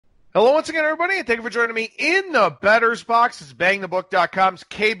Hello once again, everybody, and thank you for joining me in the Bettor's Box. It's BangTheBook.com's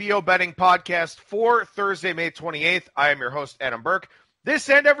KBO betting podcast for Thursday, May 28th. I am your host, Adam Burke. This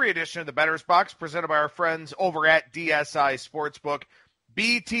and every edition of the Bettor's Box presented by our friends over at DSI Sportsbook.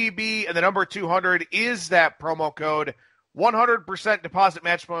 BTB and the number 200 is that promo code. 100% deposit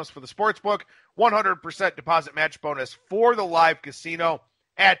match bonus for the sportsbook, 100% deposit match bonus for the live casino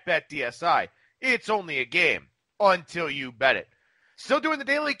at BetDSI. It's only a game until you bet it. Still doing the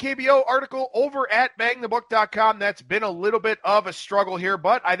daily KBO article over at BangTheBook.com. That's been a little bit of a struggle here,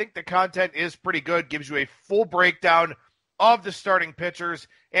 but I think the content is pretty good. Gives you a full breakdown of the starting pitchers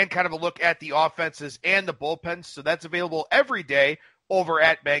and kind of a look at the offenses and the bullpens. So that's available every day over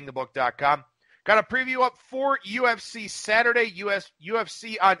at BangTheBook.com. Got a preview up for UFC Saturday,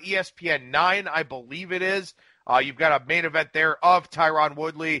 UFC on ESPN 9, I believe it is. You've got a main event there of Tyron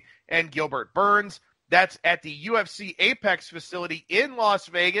Woodley and Gilbert Burns. That's at the UFC Apex facility in Las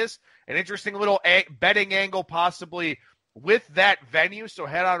Vegas. An interesting little betting angle possibly with that venue. So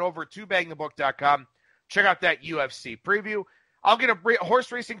head on over to BangTheBook.com. Check out that UFC preview. I'll get a horse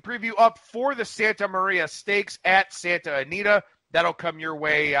racing preview up for the Santa Maria Stakes at Santa Anita. That'll come your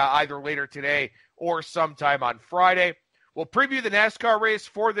way either later today or sometime on Friday. We'll preview the NASCAR race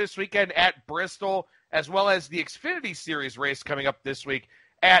for this weekend at Bristol, as well as the Xfinity Series race coming up this week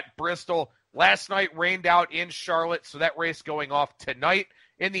at Bristol. Last night rained out in Charlotte, so that race going off tonight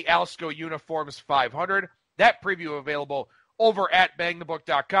in the Alsco Uniforms 500. That preview available over at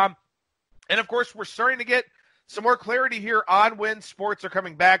BangTheBook.com. And, of course, we're starting to get some more clarity here on when sports are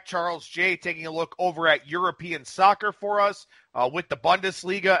coming back. Charles J. taking a look over at European soccer for us with the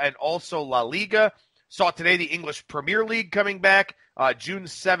Bundesliga and also La Liga. Saw today the English Premier League coming back, June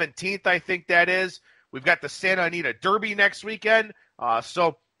 17th, I think that is. We've got the Santa Anita Derby next weekend.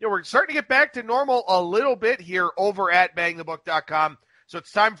 We're starting to get back to normal a little bit here over at BangTheBook.com. So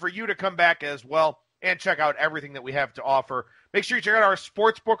it's time for you to come back as well and check out everything that we have to offer. Make sure you check out our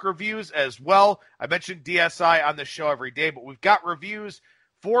sportsbook reviews as well. I mentioned DSI on the show every day, but we've got reviews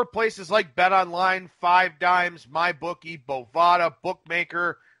for places like BetOnline, Five Dimes, MyBookie, Bovada,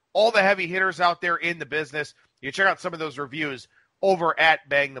 Bookmaker, all the heavy hitters out there in the business. You can check out some of those reviews over at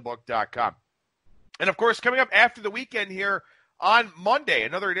BangTheBook.com. And, of course, coming up after the weekend here, on Monday,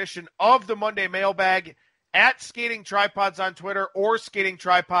 another edition of the Monday Mailbag at Skating Tripods on Twitter or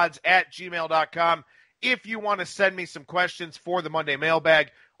skatingtripods@gmail.com if you want to send me some questions for the Monday Mailbag.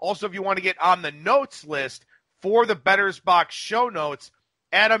 Also, if you want to get on the notes list for the Bettor's Box show notes,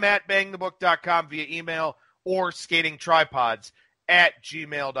 adam@bangthebook.com via email or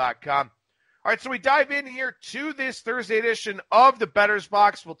skatingtripods@gmail.com. All right, so we dive in here to this Thursday edition of the Bettor's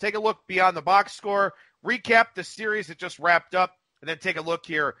Box. We'll take a look beyond the box score, recap the series that just wrapped up, and then take a look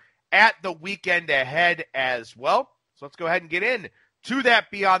here at the weekend ahead as well. So let's go ahead and get in to that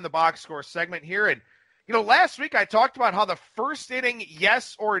Beyond the Box Score segment here. And, last week I talked about how the first inning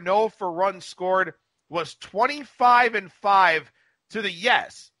yes or no for runs scored was 25-5 to the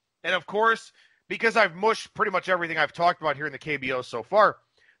yes. And, of course, because I've mushed pretty much everything I've talked about here in the KBO so far,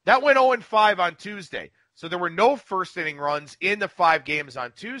 that went 0-5 on Tuesday. So there were no first inning runs in the 5 games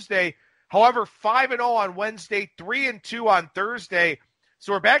on Tuesday. However, 5-0 on Wednesday, 3-2 on Thursday.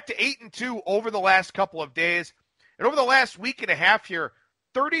 So we're back to 8-2 over the last couple of days. And over the last week and a half here,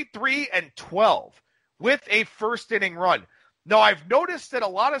 33-12 with a first inning run. Now, I've noticed that a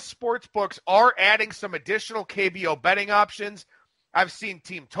lot of sports books are adding some additional KBO betting options. I've seen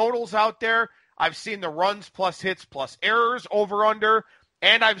team totals out there. I've seen the runs plus hits plus errors over under.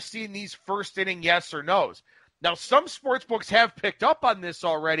 And I've seen these first inning yes or no's. Now, some sports books have picked up on this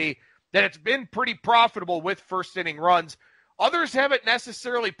already, that it's been pretty profitable with first inning runs. Others haven't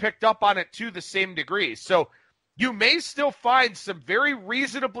necessarily picked up on it to the same degree. So you may still find some very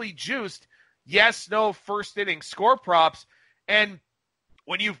reasonably juiced yes, no first inning score props. And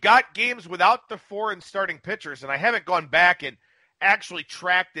when you've got games without the foreign starting pitchers, and I haven't gone back and actually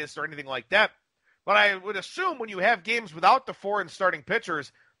tracked this or anything like that, but I would assume when you have games without the foreign starting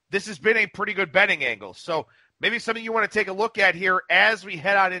pitchers, this has been a pretty good betting angle. So maybe something you want to take a look at here as we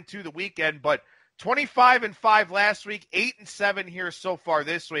head on into the weekend. But 25-5 last week, 8-7 here so far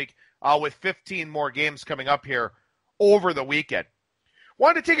this week, with 15 more games coming up here over the weekend.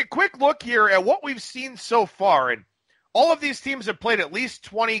 Wanted to take a quick look here at what we've seen so far. And all of these teams have played at least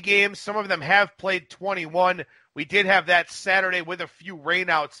 20 games. Some of them have played 21. We did have that Saturday with a few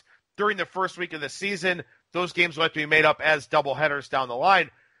rainouts during the first week of the season. Those games will have to be made up as doubleheaders down the line.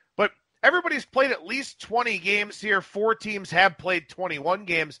 But everybody's played at least 20 games here. 4 teams have played 21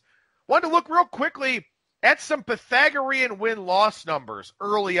 games. Wanted to look real quickly at some Pythagorean win-loss numbers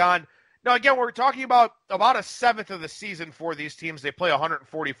early on. Now, again, we're talking about a seventh of the season for these teams. They play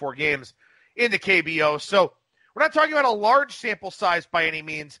 144 games in the KBO. So we're not talking about a large sample size by any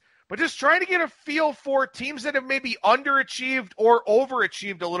means, but just trying to get a feel for teams that have maybe underachieved or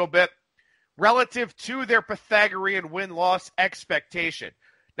overachieved a little bit relative to their Pythagorean win-loss expectation.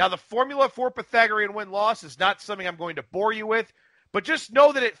 Now, the formula for Pythagorean win-loss is not something I'm going to bore you with, but just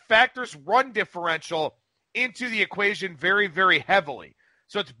know that it factors run differential into the equation very, very heavily.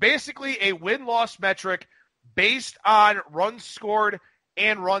 So it's basically a win-loss metric based on runs scored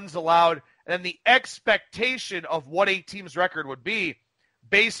and runs allowed, and then the expectation of what a team's record would be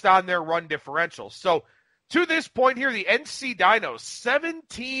based on their run differential. So to this point here, the NC Dinos,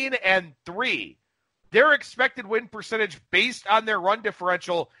 17-3. Their expected win percentage based on their run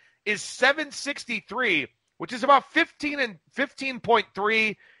differential is 763, which is about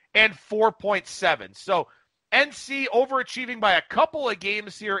 15.3 and 4.7. So NC overachieving by a couple of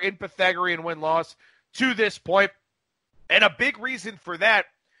games here in Pythagorean win-loss to this point. And a big reason for that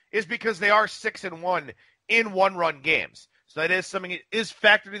is because they are 6-1 in one-run games. So that is something that is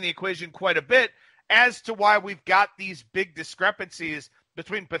factored in the equation quite a bit as to why we've got these big discrepancies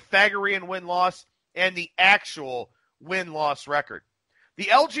between Pythagorean win-loss and the actual win-loss record. The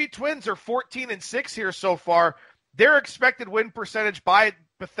LG Twins are 14-6 here so far. Their expected win percentage by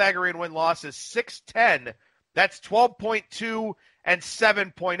Pythagorean win-loss is 610. That's 12.2 and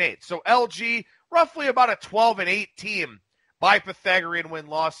 7.8. So LG, roughly about a 12-8 team by Pythagorean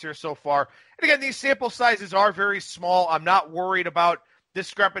win-loss here so far. And again, these sample sizes are very small. I'm not worried about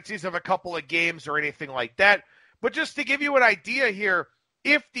discrepancies of a couple of games or anything like that. But just to give you an idea here,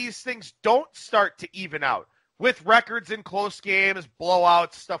 if these things don't start to even out with records in close games,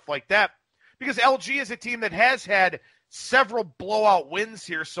 blowouts, stuff like that, because LG is a team that has had several blowout wins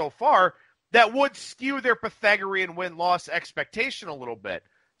here so far, that would skew their Pythagorean win-loss expectation a little bit.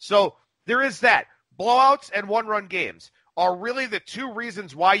 So there is that. Blowouts and one-run games are really the two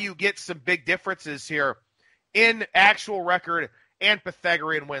reasons why you get some big differences here in actual record and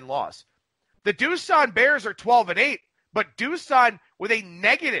Pythagorean win-loss. The Doosan Bears are 12-8, but Doosan with a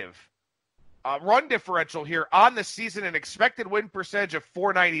negative run differential here on the season, an expected win percentage of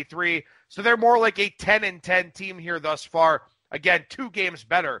 493. So they're more like a 10-10 team here thus far. Again, 2 games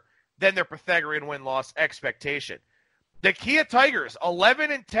better than their Pythagorean win-loss expectation. The Kia Tigers,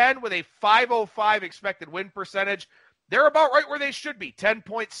 11-10 with a 505 expected win percentage. They're about right where they should be.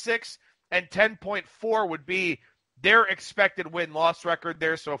 10.6 and 10.4 would be their expected win-loss record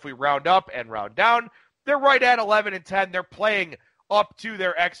there. So if we round up and round down, they're right at 11-10. They're playing up to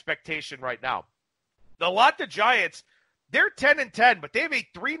their expectation right now. The Lotte Giants, they're 10-10, but they have a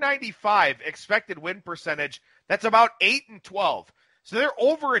 395 expected win percentage. That's about 8-12. So they're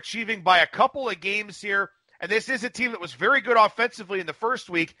overachieving by a couple of games here. And this is a team that was very good offensively in the first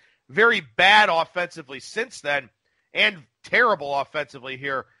week, very bad offensively since then, and terrible offensively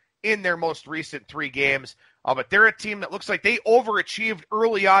here in their most recent 3 games. But they're a team that looks like they overachieved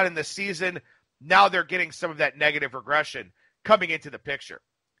early on in the season. Now they're getting some of that negative regression coming into the picture.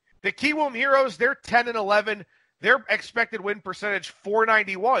 The Kiwoom Heroes, they're 10-11. Their expected win percentage,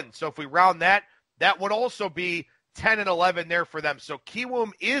 491. So if we round that, that would also be 10-11 there for them. So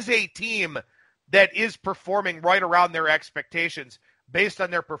Kiwoom is a team that is performing right around their expectations based on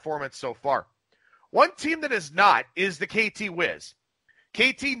their performance so far. One team that is not is the KT Wiz.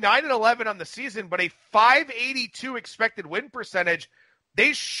 KT 9-11 on the season, but a 582 expected win percentage.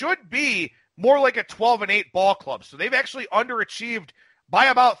 They should be more like a 12-8 ball club. So they've actually underachieved by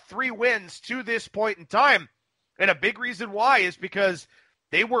about 3 wins to this point in time. And a big reason why is because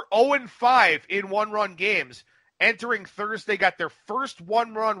they were 0-5 in one-run games. Entering Thursday, got their first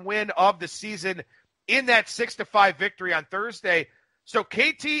one-run win of the season in that 6-5 victory on Thursday. So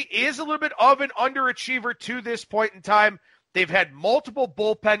KT is a little bit of an underachiever to this point in time. They've had multiple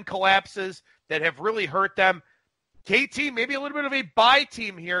bullpen collapses that have really hurt them. KT, maybe a little bit of a buy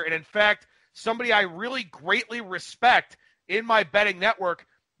team here. And in fact, somebody I really greatly respect in my betting network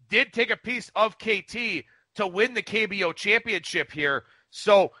did take a piece of KT to win the KBO championship here.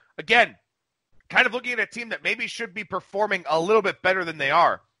 So again, kind of looking at a team that maybe should be performing a little bit better than they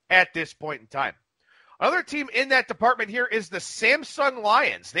are at this point in time. Another team in that department here is the Samsung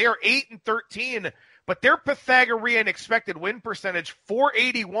Lions. They are 8-13, but their Pythagorean expected win percentage,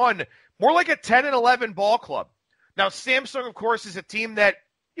 481, more like a 10-11 ball club. Now, Samsung, of course, is a team that,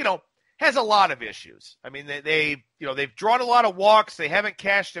 has a lot of issues. I mean, they've drawn a lot of walks. They haven't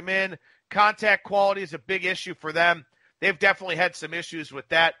cashed them in. Contact quality is a big issue for them. They've definitely had some issues with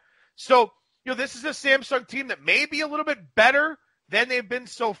that. So, this is a Samsung team that may be a little bit better than they've been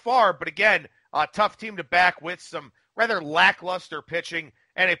so far. But again, a tough team to back with some rather lackluster pitching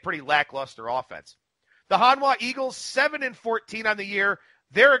and a pretty lackluster offense. The Hanwha Eagles, 7-14 on the year.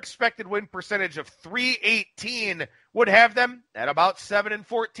 Their expected win percentage of .318 would have them at about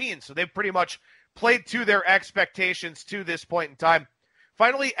 7-14. So they've pretty much played to their expectations to this point in time.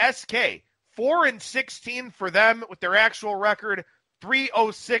 Finally, SK, 4-16 for them with their actual record,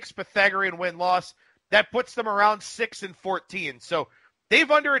 .306 Pythagorean Win-Loss. That puts them around 6-14. So they've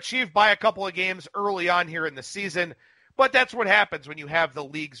underachieved by a couple of games early on here in the season, but that's what happens when you have the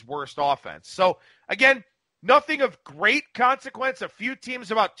league's worst offense. So again, nothing of great consequence. A few teams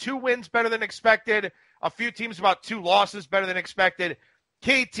about 2 wins better than expected. A few teams about 2 losses better than expected.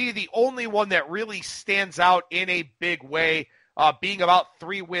 KT, the only one that really stands out in a big way, being about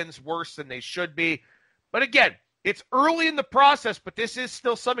 3 wins worse than they should be. But again, it's early in the process, but this is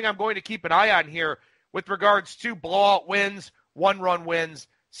still something I'm going to keep an eye on here with regards to blowout wins, 1-run wins,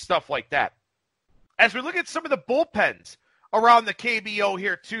 stuff like that. As we look at some of the bullpens around the KBO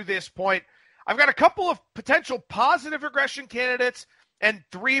here to this point, I've got a couple of potential positive regression candidates and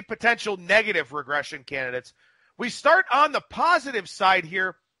 3 potential negative regression candidates. We start on the positive side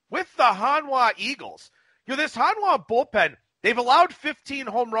here with the Hanwha Eagles. This Hanwha bullpen, they've allowed 15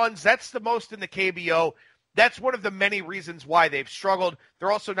 home runs. That's the most in the KBO. That's one of the many reasons why they've struggled.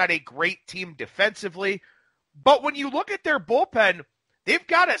 They're also not a great team defensively. But when you look at their bullpen, they've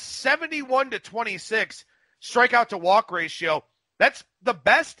got a 71-26 strikeout to walk ratio. That's the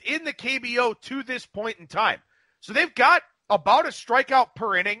best in the KBO to this point in time. So they've got about a strikeout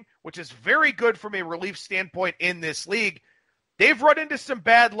per inning, which is very good from a relief standpoint in this league. They've run into some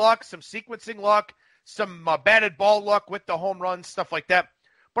bad luck, some sequencing luck, some batted ball luck with the home runs, stuff like that.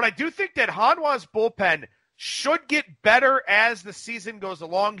 But I do think that Hanwha's bullpen should get better as the season goes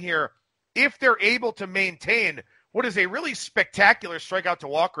along here if they're able to maintain what is a really spectacular strikeout to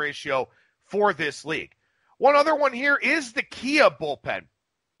walk ratio for this league. One other one here is the Kia bullpen.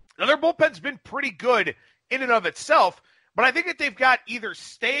 Now, their bullpen's been pretty good in and of itself, but I think that they've got either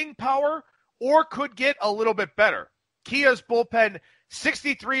staying power or could get a little bit better. Kia's bullpen,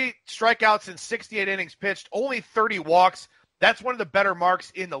 63 strikeouts in 68 innings pitched, only 30 walks. That's one of the better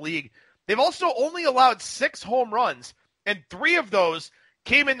marks in the league. They've also only allowed 6 home runs, and 3 of those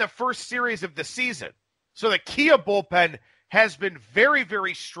came in the first series of the season. So the Kia bullpen has been very,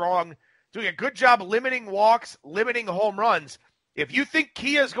 very strong, doing a good job limiting walks, limiting home runs. If you think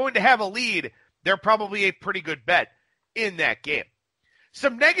Kia is going to have a lead, they're probably a pretty good bet in that game.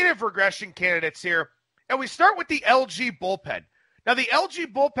 Some negative regression candidates here, and we start with the LG bullpen. Now, the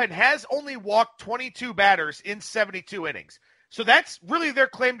LG bullpen has only walked 22 batters in 72 innings. So that's really their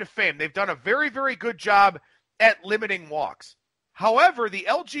claim to fame. They've done a very, very good job at limiting walks. However, the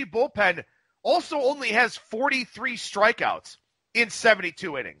LG bullpen also only has 43 strikeouts in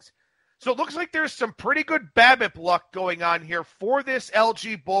 72 innings. So it looks like there's some pretty good BABIP luck going on here for this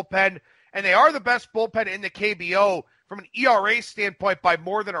LG bullpen, and they are the best bullpen in the KBO from an ERA standpoint by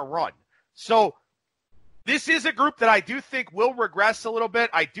more than a run. So this is a group that I do think will regress a little bit.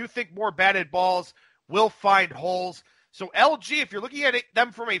 I do think more batted balls will find holes. So LG, if you're looking at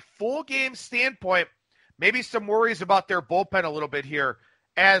them from a full game standpoint, maybe some worries about their bullpen a little bit here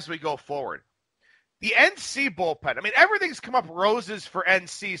as we go forward. The NC bullpen, I mean, everything's come up roses for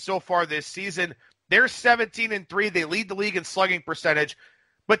NC so far this season. They're 17-3. They lead the league in slugging percentage.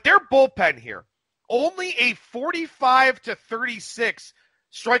 But their bullpen here, only a 45-36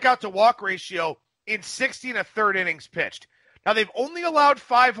 strikeout to walk ratio in 60 1/3 innings pitched. Now, they've only allowed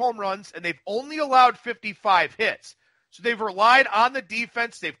 5 home runs, and they've only allowed 55 hits. So they've relied on the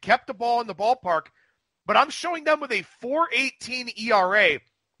defense. They've kept the ball in the ballpark. But I'm showing them with a 4.18 ERA,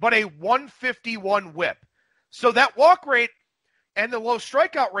 but a 151 whip. So that walk rate and the low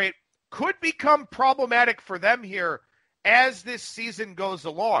strikeout rate could become problematic for them here as this season goes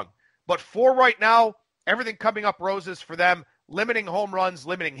along. But for right now, everything coming up roses for them, limiting home runs,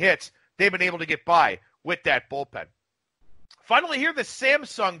 limiting hits. They've been able to get by with that bullpen. Finally here, the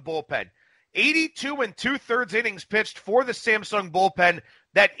Samsung bullpen. 82 2/3 innings pitched for the Samsung bullpen.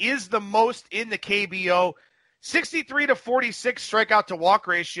 That is the most in the KBO. 63-46 strikeout to walk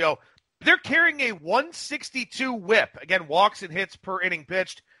ratio. They're carrying a 162 whip. Again, walks and hits per inning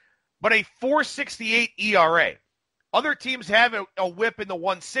pitched, but a 4.68 ERA. Other teams have a whip in the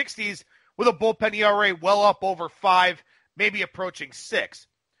 160s with a bullpen ERA well up over 5, maybe approaching 6.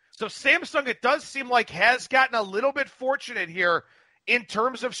 So Samsung, it does seem like, has gotten a little bit fortunate here in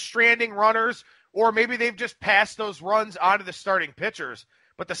terms of stranding runners, or maybe they've just passed those runs onto the starting pitchers.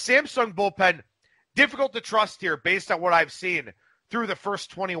 But the Samsung bullpen, difficult to trust here based on what I've seen through the first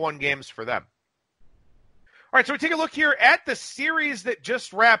 21 games for them. All right, so we take a look here at the series that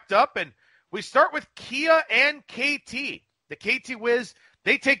just wrapped up, and we start with Kia and KT. The KT Wiz,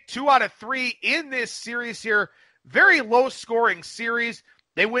 They take 2 out of 3 in this series here. Very low-scoring series.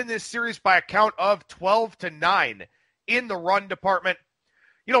 They win this series by a count of 12-9 in the run department.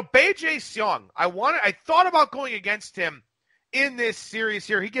 Bae-Jae Seong, I thought about going against him in this series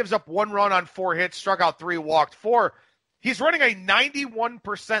here. He gives up 1 run on 4 hits, struck out 3, walked 4. He's running a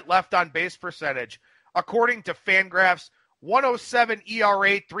 91% left on base percentage, according to Fangraphs. 107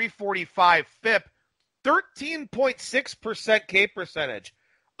 ERA, 345 FIP, 13.6% K percentage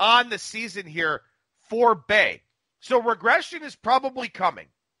on the season here for Bae. So regression is probably coming.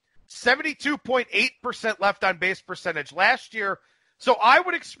 72.8% left on base percentage last year. So I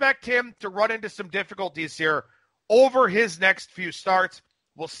would expect him to run into some difficulties here over his next few starts.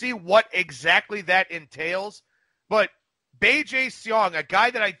 We'll see what exactly that entails. But Bae-Jae Seong, a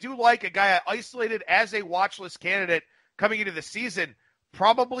guy that I do like, a guy I isolated as a watch list candidate coming into the season,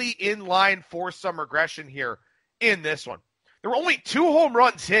 probably in line for some regression here in this one. There were only 2 home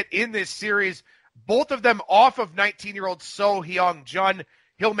runs hit in this series, both of them off of 19-year-old So Hyung-jun.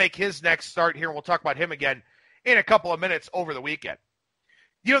 He'll make his next start here, and we'll talk about him again in a couple of minutes over the weekend.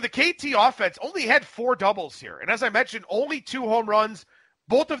 The KT offense only had 4 doubles here, and as I mentioned, only 2 home runs,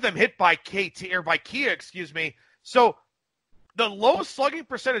 both of them hit by Kia. So the low slugging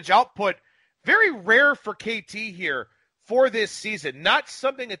percentage output, very rare for KT here for this season. Not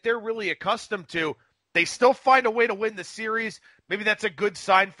something that they're really accustomed to. They still find a way to win the series. Maybe that's a good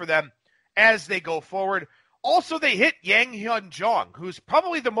sign for them as they go forward. Also, they hit Yang Hyun Jong, who's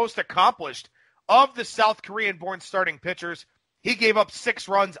probably the most accomplished of the South Korean-born starting pitchers. He gave up 6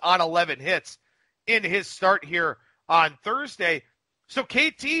 runs on 11 hits in his start here on Thursday. So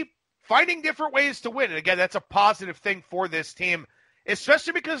KT finding different ways to win. And again, that's a positive thing for this team,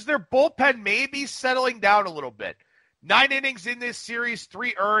 especially because their bullpen may be settling down a little bit. 9 innings in this series,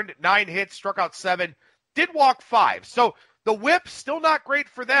 3 earned, 9 hits, struck out 7, did walk 5. So the whip still not great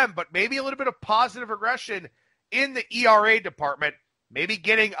for them, but maybe a little bit of positive regression in the ERA department. Maybe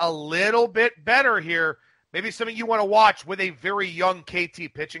getting a little bit better here. Maybe something you want to watch with a very young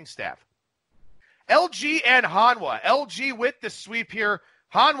KT pitching staff. LG and Hanwha. LG with the sweep here.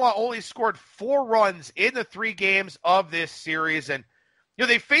 Hanwha only scored 4 runs in the 3 games of this series. And,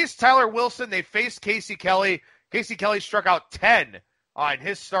 they faced Tyler Wilson. They faced Casey Kelly. Casey Kelly struck out 10 on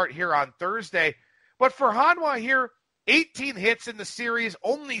his start here on Thursday. But for Hanwha here, 18 hits in the series,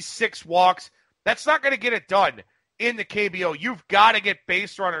 only 6 walks. That's not going to get it done in the KBO. You've got to get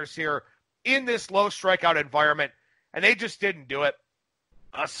base runners here in this low strikeout environment, and they just didn't do it.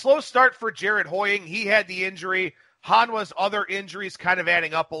 A slow start for Jared Hoying. He had the injury. Hanwha's other injuries kind of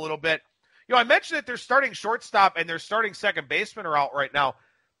adding up a little bit. I mentioned that their starting shortstop and their starting second baseman are out right now.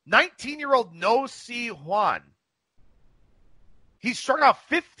 19-year-old No Si Hwan. He struck out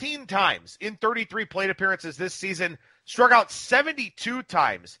 15 times in 33 plate appearances this season, struck out 72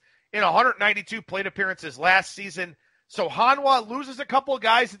 times in 192 plate appearances last season. So Hanwha loses a couple of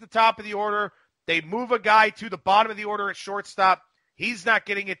guys at the top of the order. They move a guy to the bottom of the order at shortstop. He's not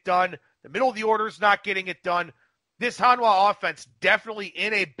getting it done. The middle of the order is not getting it done. This Hanwha offense definitely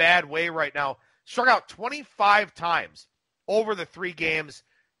in a bad way right now. Struck out 25 times over the 3 games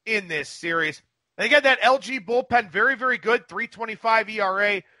in this series. And again, that LG bullpen, very, very good. 3.25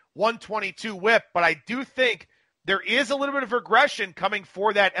 ERA, 122 whip. But I do think there is a little bit of regression coming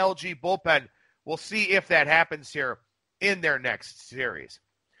for that LG bullpen. We'll see if that happens here in their next series.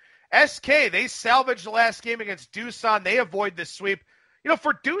 SK, they salvaged the last game against Doosan. They avoid the sweep.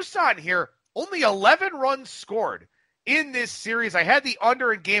 For Doosan here, only 11 runs scored in this series. I had the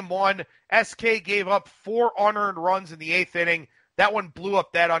under in game 1. SK gave up 4 unearned runs in the 8th inning. That one blew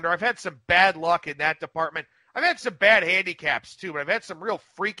up that under. I've had some bad luck in that department. I've had some bad handicaps too, but I've had some real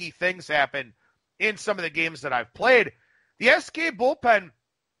freaky things happen in some of the games that I've played. The SK bullpen,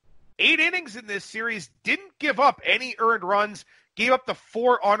 8 innings in this series, didn't give up any earned runs, gave up the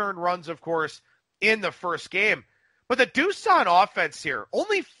 4 unearned runs, of course, in the first game. But the Doosan offense here,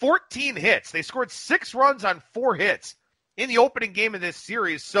 only 14 hits. They scored 6 runs on 4 hits in the opening game of this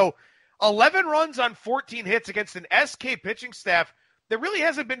series. So 11 runs on 14 hits against an SK pitching staff that really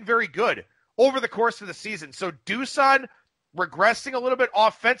hasn't been very good over the course of the season. So Doosan regressing a little bit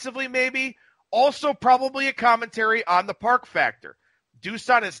offensively maybe. Also probably a commentary on the park factor.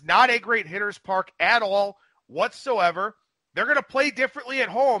 Doosan is not a great hitter's park at all whatsoever. They're going to play differently at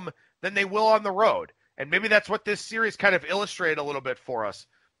home than they will on the road. And maybe that's what this series kind of illustrated a little bit for us.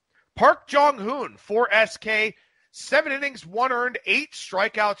 Park Jong-hoon for SK, 7 innings, 1 earned, 8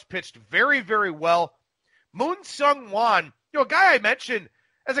 strikeouts, pitched very, very well. Moon Sung-won, a guy I mentioned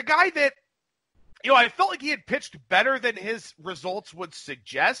as a guy that, I felt like he had pitched better than his results would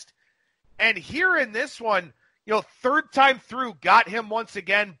suggest. And here in this one, third time through, got him once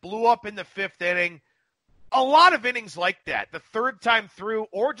again, blew up in the fifth inning. A lot of innings like that, the third time through,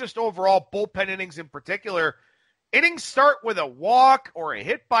 or just overall bullpen innings in particular. Innings start with a walk or a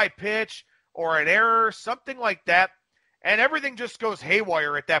hit by pitch or an error, something like that, and everything just goes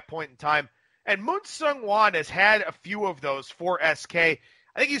haywire at that point in time. And Moon Sung Hwan has had a few of those for SK. I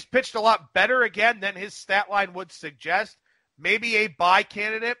think he's pitched a lot better again than his stat line would suggest. Maybe a buy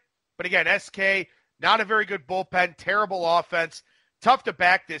candidate, but again, SK, not a very good bullpen, terrible offense, tough to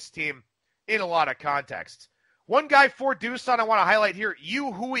back this team in a lot of contexts. One guy for Doosan I want to highlight here,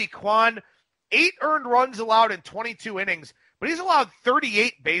 Yu Hui Kwan, 8 earned runs allowed in 22 innings, but he's allowed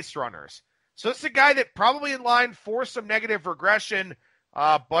 38 base runners. So it's a guy that probably in line for some negative regression,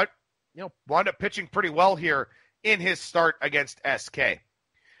 but wound up pitching pretty well here in his start against SK.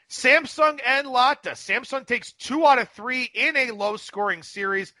 Samsung and Lotte. Samsung takes 2 out of 3 in a low-scoring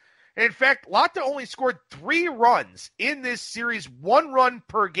series. And in fact, Lotte only scored 3 runs in this series, 1 run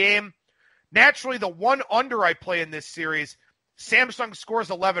per game. Naturally, the one under I play in this series, Samsung scores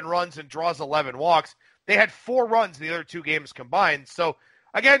 11 runs and draws 11 walks. They had 4 runs in the other 2 games combined. So,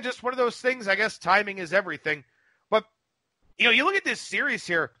 again, just one of those things. I guess timing is everything. But, you look at this series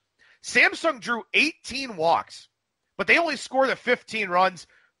here. Samsung drew 18 walks, but they only scored the 15 runs.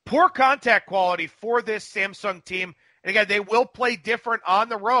 Poor contact quality for this Samsung team. And, again, they will play different on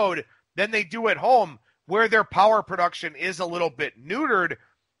the road than they do at home, where their power production is a little bit neutered.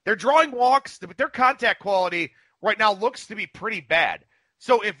 They're drawing walks, but their contact quality right now looks to be pretty bad.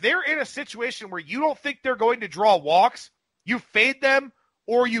 So if they're in a situation where you don't think they're going to draw walks, you fade them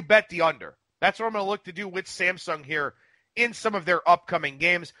or you bet the under. That's what I'm going to look to do with Samsung here in some of their upcoming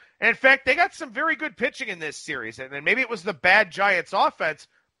games. And in fact, they got some very good pitching in this series. And then maybe it was the bad Giants offense,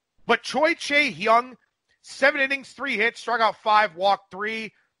 but Choi Chae-hyung, 7 innings, 3 hits, struck out 5, walked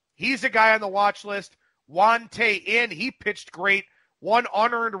 3. He's a guy on the watch list. Wan Tae-in, he pitched great. 1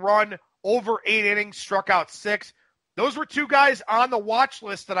 unearned run, over 8 innings, struck out 6. Those were 2 guys on the watch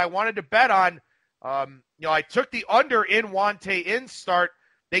list that I wanted to bet on. I took the under in Wan Tae-in's start.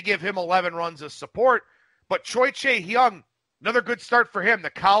 They give him 11 runs of support. But Choi Chae-hyung, another good start for him.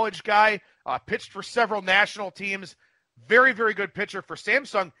 The college guy, pitched for several national teams. Very, very good pitcher for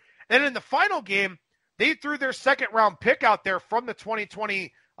Samsung. And in the final game, they threw their second-round pick out there from the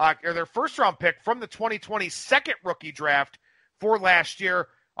 2020, or their first-round pick from the 2020 second rookie draft for last year.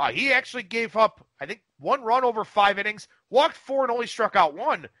 He actually gave up, I think, 1 run over 5 innings, walked 4 and only struck out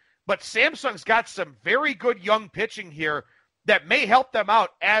 1. But Samsung's got some very good young pitching here that may help them out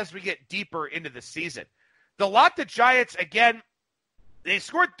as we get deeper into the season. The Lotte Giants, again, they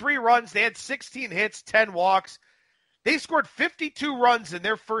scored 3 runs. They had 16 hits, 10 walks. They scored 52 runs in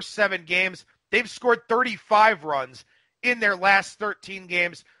their first 7 games. They've scored 35 runs in their last 13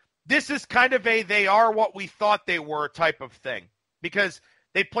 games. This is kind of a they are what we thought they were type of thing, because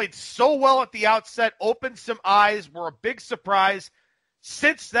they played so well at the outset, opened some eyes, were a big surprise.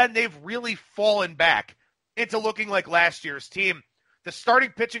 Since then, they've really fallen back into looking like last year's team. The starting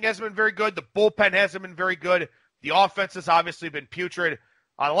pitching hasn't been very good. The bullpen hasn't been very good. The offense has obviously been putrid.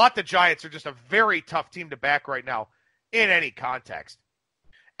 A lot of the Giants are just a very tough team to back right now in any context.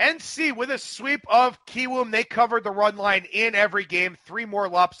 NC with a sweep of Kiwoom. They covered the run line in every game. 3 more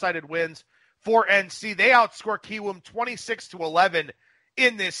lopsided wins for NC. They outscore Kiwoom 26-11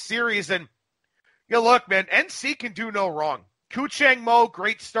 in this series. And look, man, NC can do no wrong. Koo Chang Mo,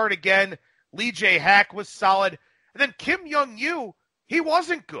 great start again. Lee Jae Hack was solid. And then Kim Young Yu, he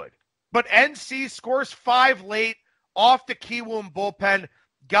wasn't good. But NC scores 5 late off the Kiwoom bullpen,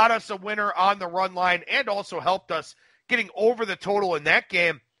 got us a winner on the run line, and also helped us getting over the total in that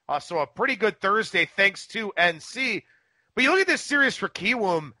game. So a pretty good Thursday thanks to NC. But you look at this series for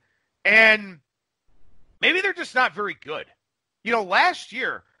Kiwoom, and maybe they're just not very good. Last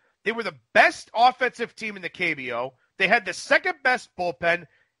year, they were the best offensive team in the KBO. They had the second best bullpen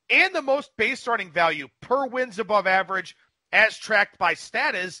and the most base running value per wins above average as tracked by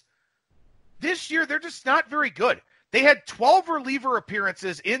Status. This year, they're just not very good. They had 12 reliever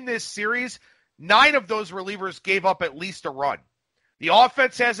appearances in this series. 9 of those relievers gave up at least a run. The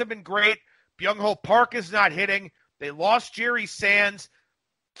offense hasn't been great. Byung-ho Park is not hitting. They lost Jerry Sands.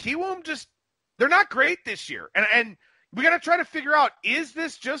 Kiwoom they're not great this year. And we got to try to figure out, is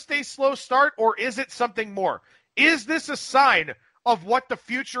this just a slow start or is it something more? Is this a sign of what the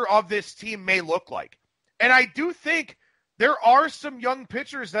future of this team may look like? And I do think there are some young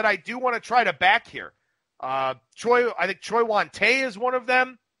pitchers that I do want to try to back here. I think Choi Wan-tae is one of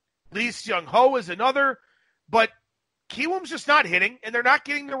them. Lee Seung-ho is another. But Kiwoom's just not hitting, and they're not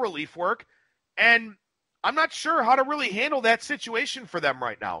getting the relief work. And I'm not sure how to really handle that situation for them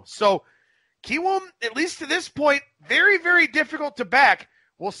right now. So Kiwoom, at least to this point, very, very difficult to back.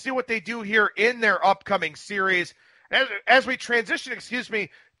 We'll see what they do here in their upcoming series. As we transition,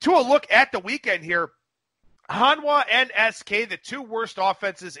 to a look at the weekend here, Hanwha and SK, the two worst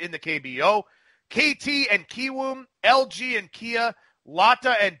offenses in the KBO. KT and Kiwoom, LG and Kia, Lotte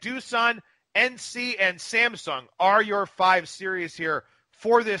and Doosan, NC and Samsung are your 5 series here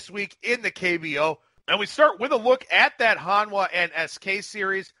for this week in the KBO. And we start with a look at that Hanwha and SK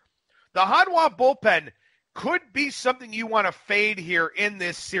series. The Hanwha bullpen could be something you want to fade here in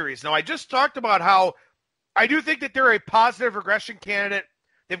this series. Now, I just talked about how I do think that they're a positive regression candidate.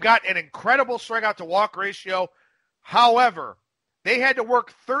 They've got an incredible strikeout to walk ratio. However, they had to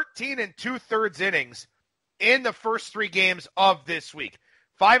work 13 2/3 innings in the first 3 games of this week.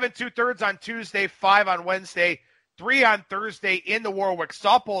 5 2/3 on Tuesday, 5 on Wednesday, 3 on Thursday in the Warwick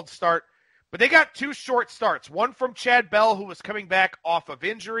Saupold start. But they got 2 short starts, one from Chad Bell, who was coming back off of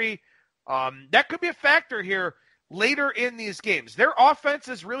injury. That could be a factor here later in these games. Their offense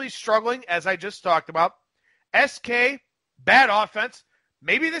is really struggling, as I just talked about. SK, bad offense.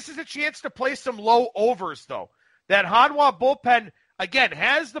 Maybe this is a chance to play some low overs, though. That Hanwha bullpen, again,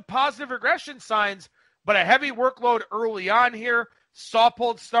 has the positive regression signs, but a heavy workload early on here.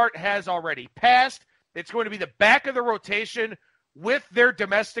 Saupold start has already passed. It's going to be the back of the rotation with their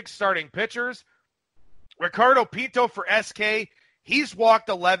domestic starting pitchers. Ricardo Pinto for SK, he's walked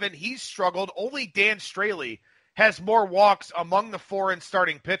 11. He's struggled. Only Dan Straley has more walks among the foreign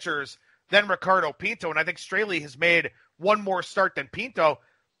starting pitchers than Ricardo Pinto, and I think Straley has made one more start than Pinto.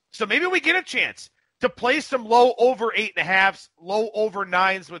 So maybe we get a chance to play some low over 8.5s, low over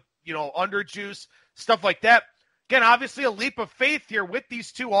 9s with, under juice, stuff like that. Again, obviously a leap of faith here with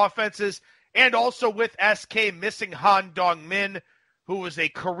these two offenses, and also with SK missing Han Dong-min, who was a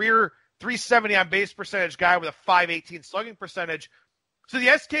career 370 on base percentage guy with a 518 slugging percentage. So the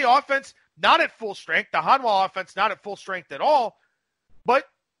SK offense, not at full strength. The Hanwha offense, not at full strength at all. But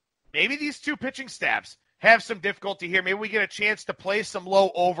maybe these two pitching staffs have some difficulty here. Maybe we get a chance to play some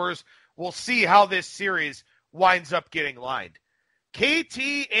low overs. We'll see how this series winds up getting lined.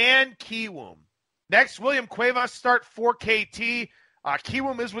 KT and Kiwoom. Next, William Cuevas start for KT.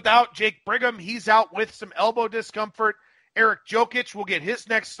 Kiwoom is without Jake Brigham. He's out with some elbow discomfort. Eric Jokic will get his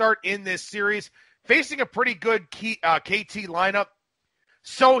next start in this series, facing a pretty good KT lineup.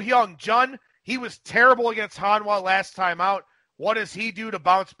 So Hyung Jun, he was terrible against Hanwha last time out. What does he do to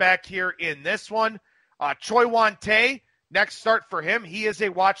bounce back here in this one? Choi Wan Tae, next start for him. He is a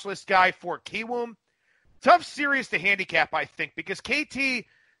watch list guy for Kiwoom. Tough series to handicap, I think, because KT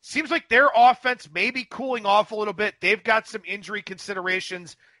seems like their offense may be cooling off a little bit. They've got some injury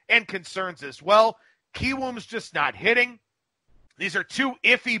considerations and concerns as well. Kiwoom's just not hitting. These are 2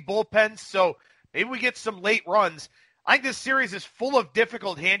 iffy bullpens, so maybe we get some late runs. I think this series is full of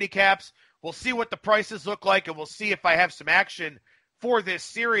difficult handicaps. We'll see what the prices look like, and we'll see if I have some action for this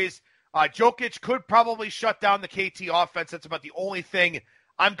series. Jokic could probably shut down the KT offense. That's about the only thing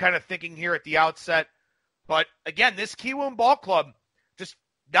I'm kind of thinking here at the outset. But, again, this Kiwoom ball club, just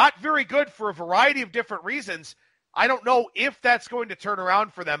not very good for a variety of different reasons. I don't know if that's going to turn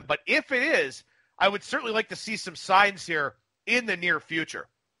around for them, but if it is, I would certainly like to see some signs here in the near future.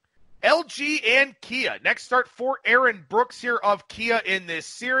 LG and Kia. Next start for Aaron Brooks here of Kia in this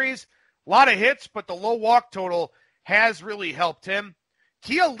series. A lot of hits, but the low walk total has really helped him.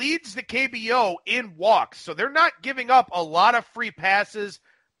 Kia leads the KBO in walks, so they're not giving up a lot of free passes,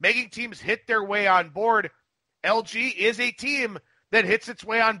 making teams hit their way on board. LG is a team that hits its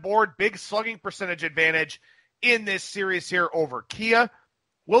way on board, big slugging percentage advantage in this series here over Kia.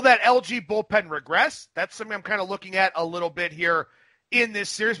 Will that LG bullpen regress? That's something I'm kind of looking at a little bit here in this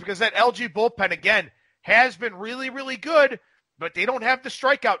series, because that LG bullpen, again, has been really, really good, but they don't have the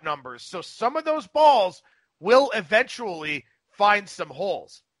strikeout numbers. So some of those balls will eventually find some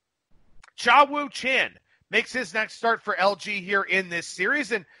holes. Cha Woo Chan makes his next start for LG here in this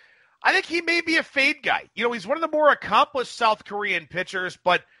series, and I think he may be a fade guy. He's one of the more accomplished South Korean pitchers,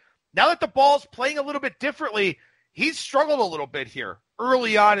 but now that the ball's playing a little bit differently, he's struggled a little bit here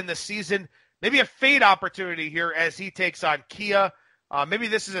early on in the season. Maybe a fade opportunity here as he takes on Kia. Maybe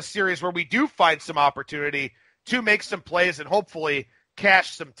this is a series where we do find some opportunity to make some plays and hopefully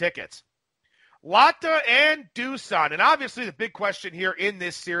cash some tickets. Lotte and Doosan. And obviously the big question here in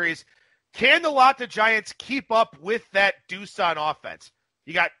this series, can the Lotte Giants keep up with that Doosan offense?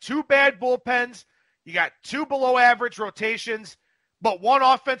 You got 2 bad bullpens, you got 2 below average rotations, but one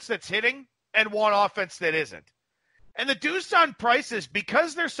offense that's hitting and one offense that isn't. And the Doosan prices,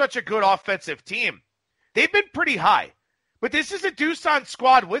 because they're such a good offensive team, they've been pretty high. But this is a Doosan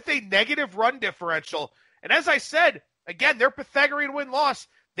squad with a negative run differential. And as I said, again, their Pythagorean win-loss,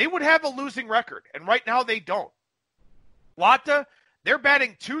 they would have a losing record, and right now they don't. Lotte, they're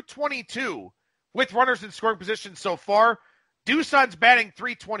batting .222 with runners in scoring position so far. Doosan's batting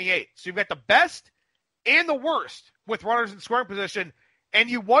 .328. So you've got the best and the worst with runners in scoring position,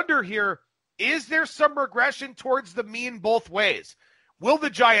 and you wonder here, is there some regression towards the mean both ways? Will the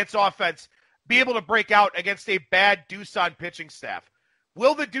Giants offense be able to break out against a bad Doosan pitching staff?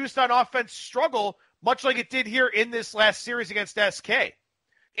 Will the Doosan offense struggle much like it did here in this last series against SK?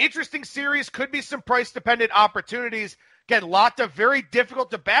 Interesting series, could be some price-dependent opportunities. Again, Lotte, very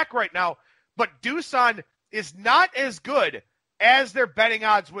difficult to back right now, but Doosan is not as good as their betting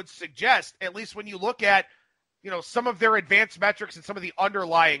odds would suggest, at least when you look at, some of their advanced metrics and some of the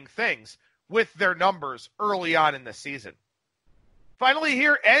underlying things with their numbers early on in the season. Finally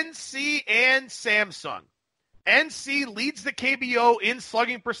here, NC and Samsung. NC leads the KBO in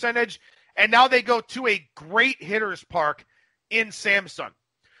slugging percentage, and now they go to a great hitter's park in Samsung.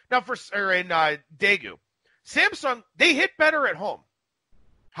 Now, in Daegu. Samsung, they hit better at home.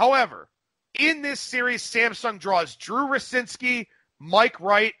 However, in this series, Samsung draws Drew Rasinski, Mike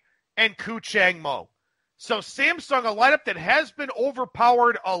Wright, and Koo Chang Mo. So Samsung, a lineup that has been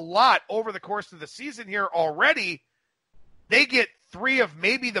overpowered a lot over the course of the season here already, they get three of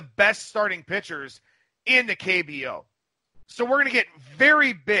maybe the best starting pitchers in the KBO. So we're going to get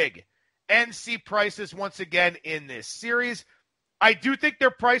very big NC prices once again in this series. I do think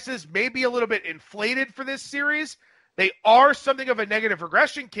their prices may be a little bit inflated for this series. They are something of a negative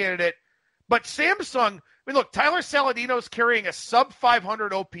regression candidate. But Samsung, look, Tyler Saladino's carrying a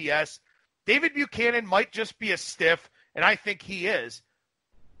sub-500 OPS. David Buchanan might just be a stiff, and I think he is.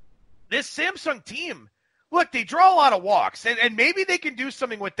 This Samsung team, look, they draw a lot of walks, and maybe they can do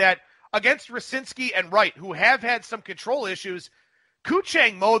something with that against Rasinski and Wright, who have had some control issues. Koo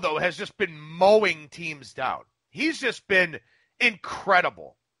Chang Mo, though, has just been mowing teams down. He's just been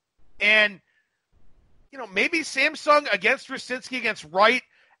incredible. And, maybe Samsung against Rasinski, against Wright,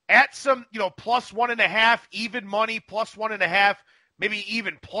 at some, plus 1.5, even money, plus 1.5, maybe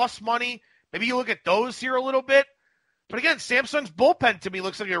even plus money. Maybe you look at those here a little bit. But again, Samsung's bullpen to me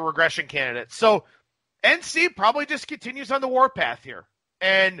looks like a regression candidate. So NC probably just continues on the warpath here.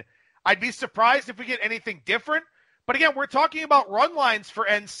 And I'd be surprised if we get anything different. But again, we're talking about run lines for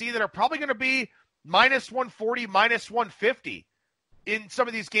NC that are probably going to be minus 140, minus 150 in some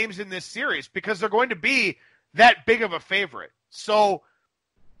of these games in this series because they're going to be that big of a favorite. So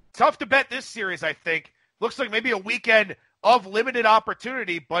tough to bet this series, I think. Looks like maybe a weekend of limited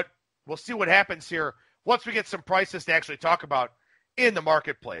opportunity, but we'll see what happens here once we get some prices to actually talk about in the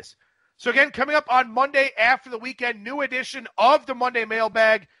marketplace. So again, coming up on Monday after the weekend, new edition of the Monday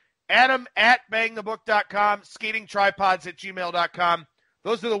Mailbag. Adam at bangthebook.com, skatingtripods@gmail.com.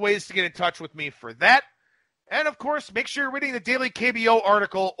 Those are the ways to get in touch with me for that. And of course, make sure you're reading the daily KBO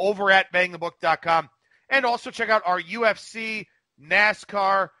article over at bangthebook.com. And also check out our UFC,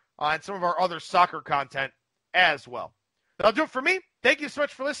 NASCAR, and some of our other soccer content as well. That'll do it for me. Thank you so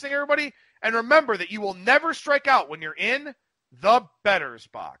much for listening, everybody. And remember that you will never strike out when you're in the bettor's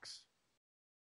box.